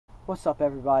What's up,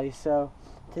 everybody? So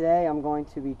today I'm going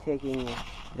to be taking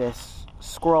this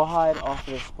squirrel hide off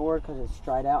of this board because it's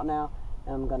dried out now,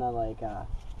 and I'm gonna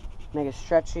make it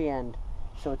stretchy and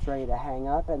so it's ready to hang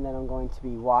up, and then I'm going to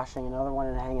be washing another one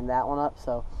and hanging that one up,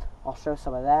 so I'll show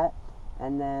some of that.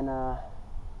 And then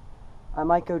I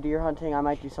might go deer hunting, I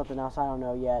might do something else, I don't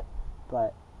know yet,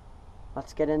 but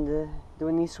let's get into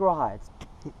doing these squirrel hides.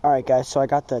 Alright guys, so I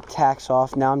got the tacks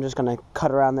off. Now I'm just going to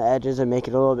cut around the edges and make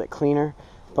it a little bit cleaner,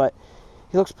 but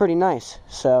he looks pretty nice,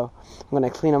 so I'm going to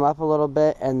clean him up a little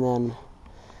bit and then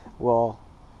we'll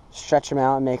stretch him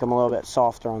out and make him a little bit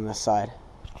softer on this side.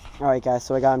 Alright guys,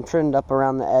 so I got him trimmed up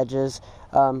around the edges.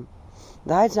 The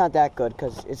hide's not that good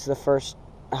because it's the first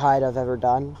hide I've ever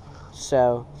done,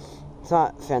 so it's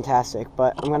not fantastic,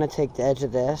 but I'm going to take the edge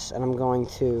of this and I'm going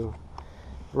to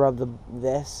rub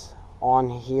this on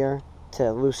here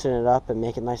to loosen it up and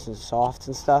make it nice and soft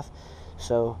and stuff.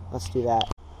 So let's do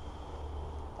that.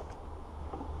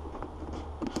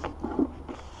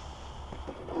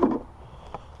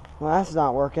 Well, that's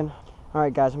not working.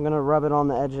 Alright guys, I'm going to rub it on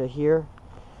the edge of here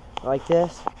like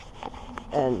this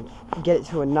and get it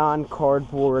to a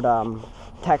non-cardboard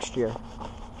texture.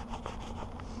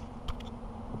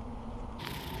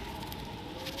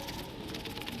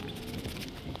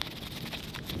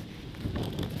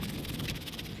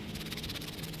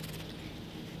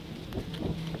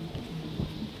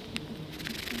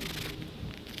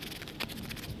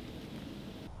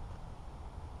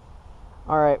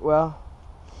 Alright, well,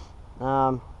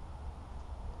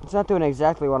 it's not doing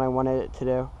exactly what I wanted it to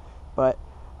do, but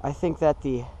I think that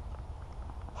the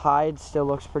hide still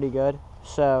looks pretty good.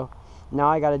 So now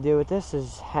I got to do with this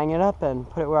is hang it up and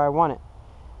put it where I want it.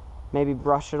 Maybe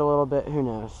brush it a little bit, who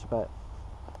knows, but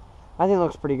I think it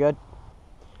looks pretty good.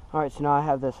 Alright, so now I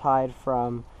have this hide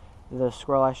from the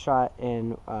squirrel I shot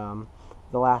in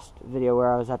the last video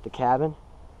where I was at the cabin.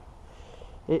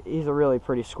 He's a really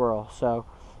pretty squirrel, so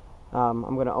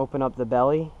I'm going to open up the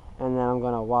belly and then I'm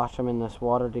going to wash him in this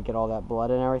water to get all that blood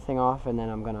and everything off, and then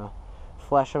I'm going to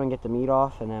flesh him and get the meat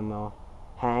off, and then we'll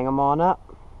hang him on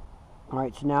up.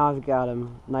 Alright, so now I've got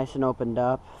him nice and opened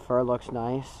up. Fur looks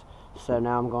nice. So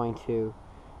now I'm going to,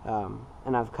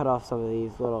 and I've cut off some of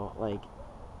these little,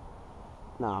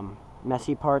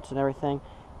 messy parts and everything.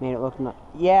 Made it look nice.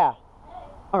 Yeah!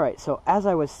 Alright, so as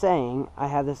I was saying, I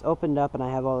have this opened up and I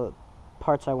have all the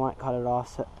parts I want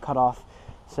cut off.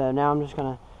 So now I'm just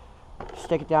going to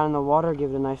stick it down in the water,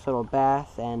 give it a nice little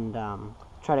bath, and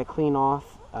try to clean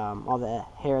off all the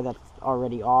hair that's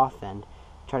already off, and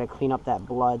try to clean up that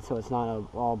blood so it's not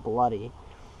all bloody.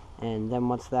 And then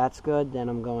once that's good, then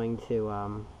I'm going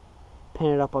to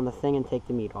pin it up on the thing and take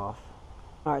the meat off.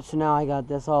 Alright, so now I got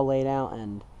this all laid out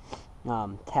and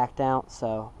tacked out,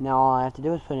 so now all I have to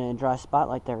do is put it in a dry spot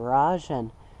like the garage and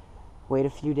wait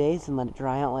a few days and let it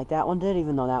dry out like that one did,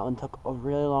 even though that one took a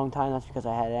really long time. That's because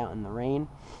I had it out in the rain.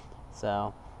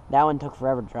 So that one took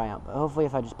forever to dry out. But hopefully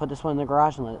if I just put this one in the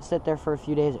garage and let it sit there for a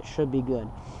few days, it should be good.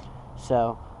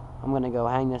 So I'm going to go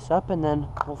hang this up and then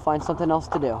we'll find something else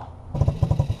to do.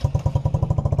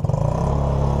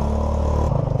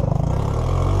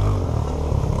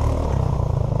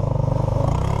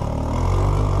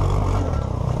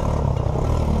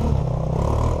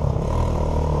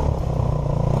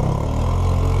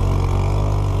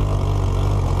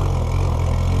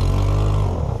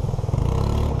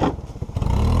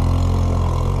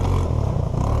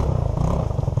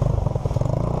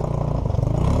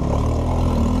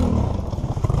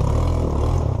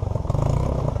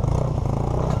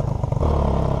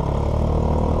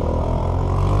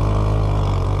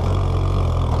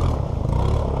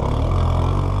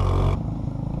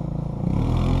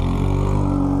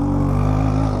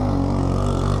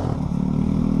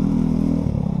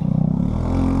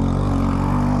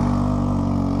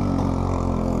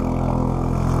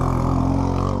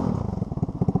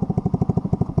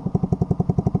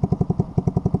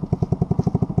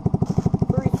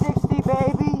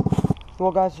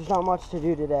 Well guys, there's not much to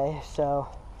do today, so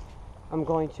I'm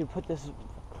going to put this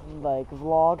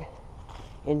vlog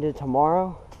into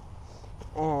tomorrow,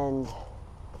 and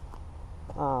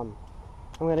I'm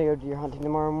gonna go deer hunting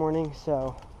tomorrow morning,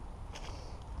 so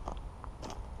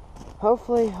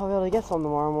hopefully I'll be able to get some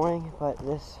tomorrow morning, but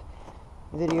this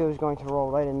video is going to roll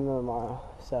right into tomorrow,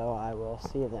 so I will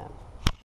see you then.